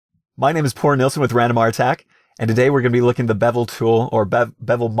My name is Poor Nilsson with Random Attack, and today we're going to be looking at the bevel tool or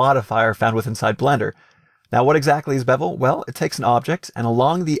bevel modifier found with inside Blender. Now, what exactly is bevel? Well, it takes an object and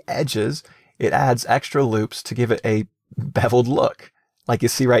along the edges, it adds extra loops to give it a beveled look, like you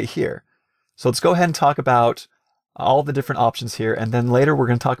see right here. So let's go ahead and talk about all the different options here, and then later we're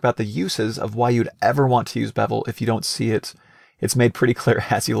going to talk about the uses of why you'd ever want to use bevel if you don't see it. It's made pretty clear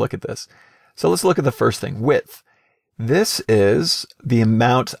as you look at this. So let's look at the first thing, width. This is the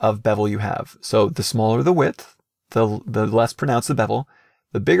amount of bevel you have. So the smaller the width, the less pronounced the bevel.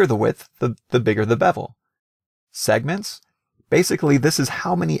 The bigger the width, the bigger the bevel. Segments, basically this is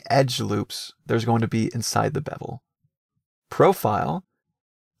how many edge loops there's going to be inside the bevel. Profile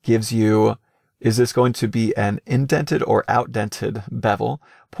gives you, is this going to be an indented or outdented bevel?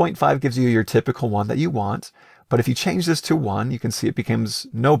 0.5 gives you your typical one that you want, but if you change this to 1, you can see it becomes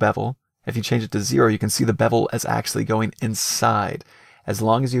no bevel. If you change it to 0, you can see the bevel is actually going inside. As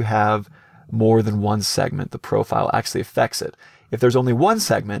long as you have more than one segment, the profile actually affects it. If there's only one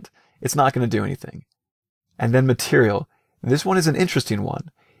segment, it's not going to do anything. And then material. This one is an interesting one.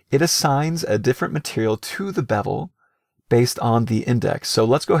 It assigns a different material to the bevel based on the index. So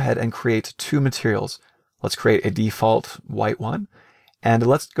let's go ahead and create two materials. Let's create a default white one, and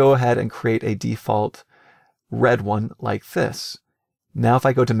let's go ahead and create a default red one like this. Now if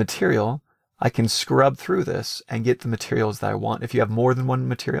I go to material, I can scrub through this and get the materials that I want. If you have more than one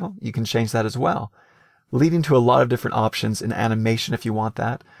material, you can change that as well, leading to a lot of different options in animation if you want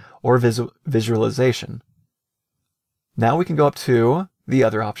that, or visualization. Now we can go up to the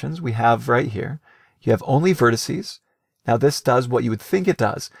other options we have right here. You have only vertices. Now this does what you would think it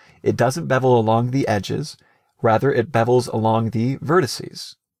does. It doesn't bevel along the edges, rather it bevels along the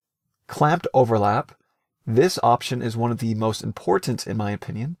vertices. Clamped overlap. This option is one of the most important in my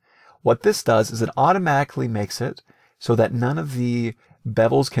opinion. What this does is it automatically makes it so that none of the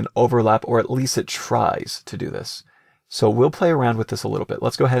bevels can overlap, or at least it tries to do this. So we'll play around with this a little bit.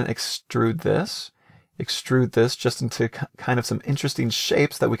 Let's go ahead and extrude this just into kind of some interesting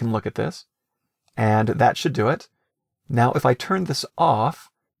shapes that we can look at this. And that should do it. Now if I turn this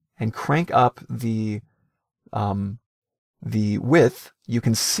off and crank up the width, you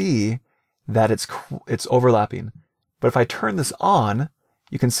can see that it's overlapping. But if I turn this on,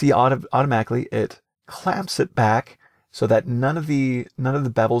 you can see automatically it clamps it back so that none of the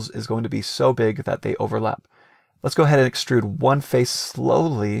bevels is going to be so big that they overlap. Let's go ahead and extrude one face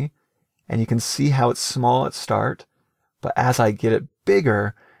slowly, and you can see how it's small at start, but as I get it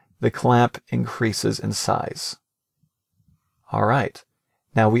bigger, the clamp increases in size. All right.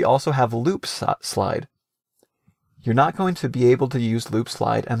 Now we also have loop slide. You're not going to be able to use loop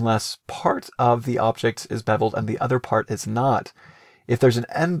slide unless part of the object is beveled and the other part is not. If there's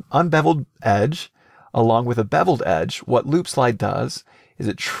an unbeveled edge along with a beveled edge, what loop slide does is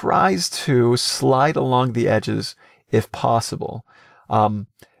it tries to slide along the edges if possible.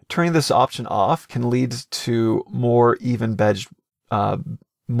 Turning this option off can lead to more even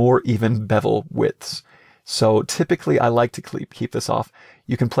bevel widths. So typically I like to keep this off.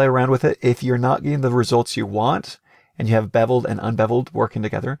 You can play around with it. If you're not getting the results you want and you have beveled and unbeveled working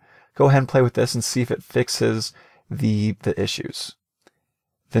together, go ahead and play with this and see if it fixes the issues.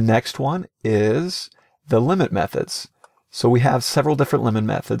 The next one is the limit methods. So we have several different limit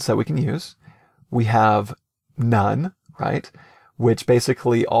methods that we can use. We have none, right? Which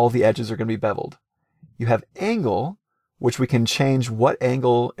basically all the edges are going to be beveled. You have angle, which we can change what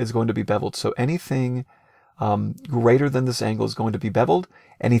angle is going to be beveled. So anything greater than this angle is going to be beveled.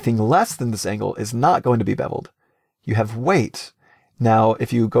 Anything less than this angle is not going to be beveled. You have weight. Now,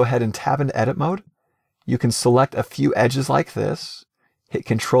 if you go ahead and tab into edit mode, you can select a few edges like this, hit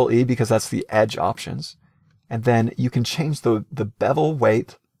Control E because that's the edge options, and then you can change the bevel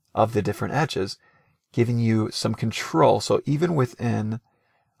weight of the different edges, giving you some control. So even within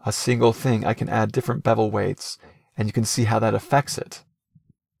a single thing, I can add different bevel weights, and you can see how that affects it.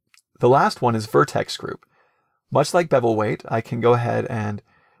 The last one is Vertex Group. Much like bevel weight, I can go ahead and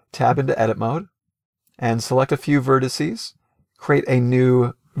tab into edit mode and select a few vertices, create a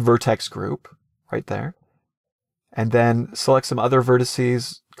new vertex group right there, and then select some other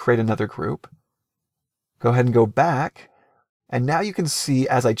vertices, create another group. Go ahead and go back, and now you can see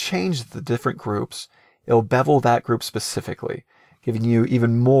as I change the different groups, it'll bevel that group specifically, giving you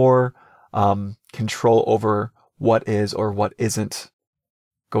even more control over what is or what isn't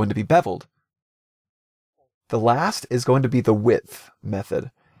going to be beveled. The last is going to be the width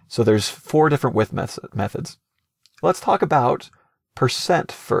method. So there's 4 different width methods. Let's talk about percent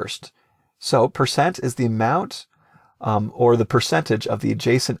first. So percent is the amount or the percentage of the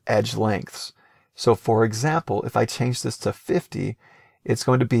adjacent edge lengths. So for example, if I change this to 50, it's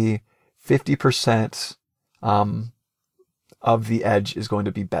going to be 50% of the edge is going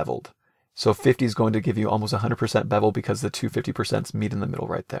to be beveled. So 50 is going to give you almost 100% bevel because the two 50% meet in the middle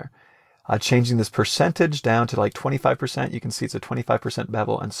right there. Changing this percentage down to like 25%, you can see it's a 25%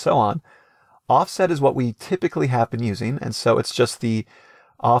 bevel and so on. Offset is what we typically have been using, and so it's just the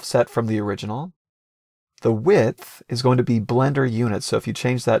offset from the original. The width is going to be blender units. So if you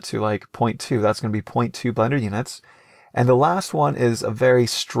change that to like 0.2, that's going to be 0.2 blender units. And the last one is a very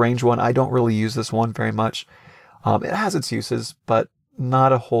strange one. I don't really use this one very much. It has its uses, but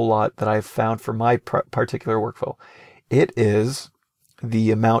not a whole lot that I've found for my particular workflow. It is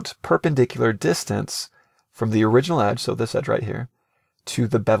the amount perpendicular distance from the original edge, so this edge right here, to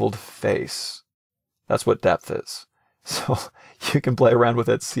the beveled face. That's what depth is. So you can play around with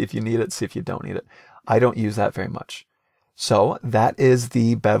it, see if you need it, see if you don't need it. I don't use that very much. So that is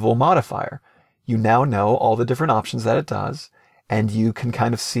the bevel modifier. You now know all the different options that it does, and you can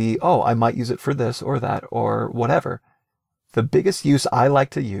kind of see, oh, I might use it for this or that or whatever. The biggest use I like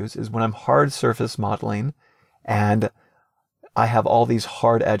to use is when I'm hard surface modeling and I have all these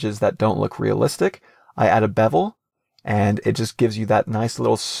hard edges that don't look realistic. I add a bevel and it just gives you that nice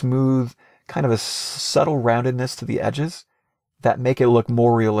little smooth, kind of a subtle roundedness to the edges that make it look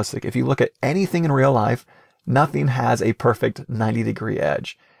more realistic. If you look at anything in real life, nothing has a perfect 90-degree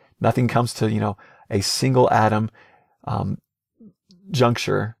edge. Nothing comes to, you know, a single atom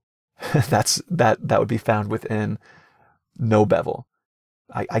juncture that would be found within no bevel.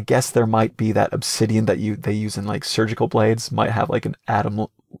 I guess there might be that obsidian that they use in like surgical blades, might have like an atom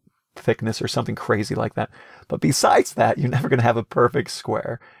thickness or something crazy like that. But besides that, you're never going to have a perfect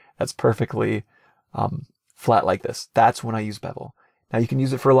square that's perfectly flat like this. That's when I use bevel. Now you can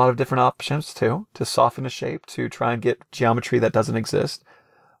use it for a lot of different options too, to soften a shape, to try and get geometry that doesn't exist.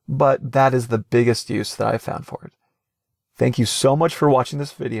 But that is the biggest use that I've found for it. Thank you so much for watching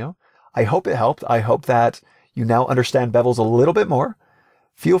this video. I hope it helped. I hope that you now understand bevels a little bit more.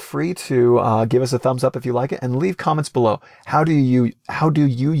 Feel free to give us a thumbs up if you like it, and leave comments below. How do you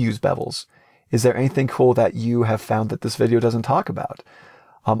use bevels? Is there anything cool that you have found that this video doesn't talk about?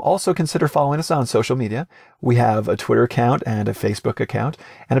 Also consider following us on social media. We have a Twitter account and a Facebook account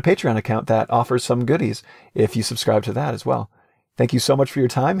and a Patreon account that offers some goodies if you subscribe to that as well. Thank you so much for your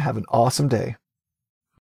time. Have an awesome day.